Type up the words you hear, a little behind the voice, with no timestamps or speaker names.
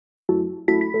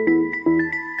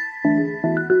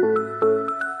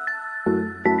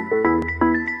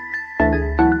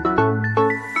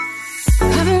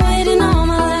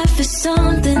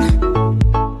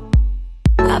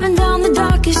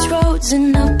roads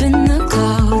and up in the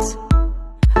clouds.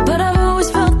 But I've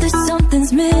always felt that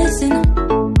something's missing.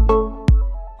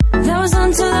 That was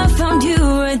until I found you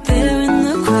right there in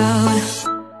the crowd.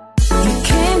 You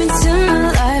came into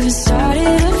my life and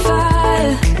started a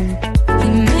fire.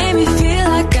 You made me feel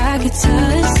like I could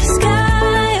touch the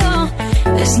sky. Oh,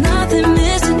 there's nothing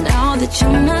missing now that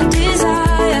you're my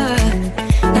desire.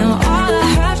 Now all I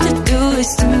have to do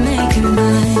is to make you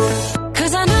mine.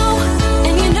 'Cause I know,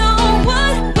 and you know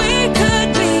what we could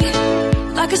be.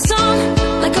 Like a song,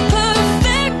 like a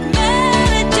perfect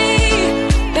melody.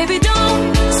 Baby, don't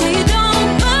say you don't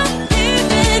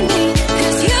believe in me.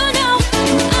 'Cause you know,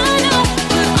 and I know,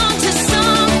 we're onto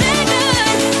something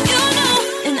good. You know,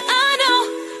 and I know,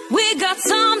 we got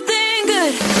something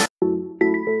good.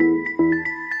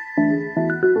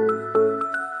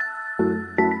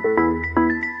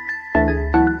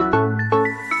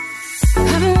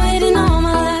 I've been waiting all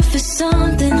my life for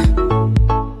something.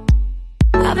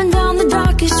 I've been down the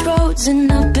darkest roads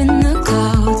and up in the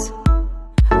clouds.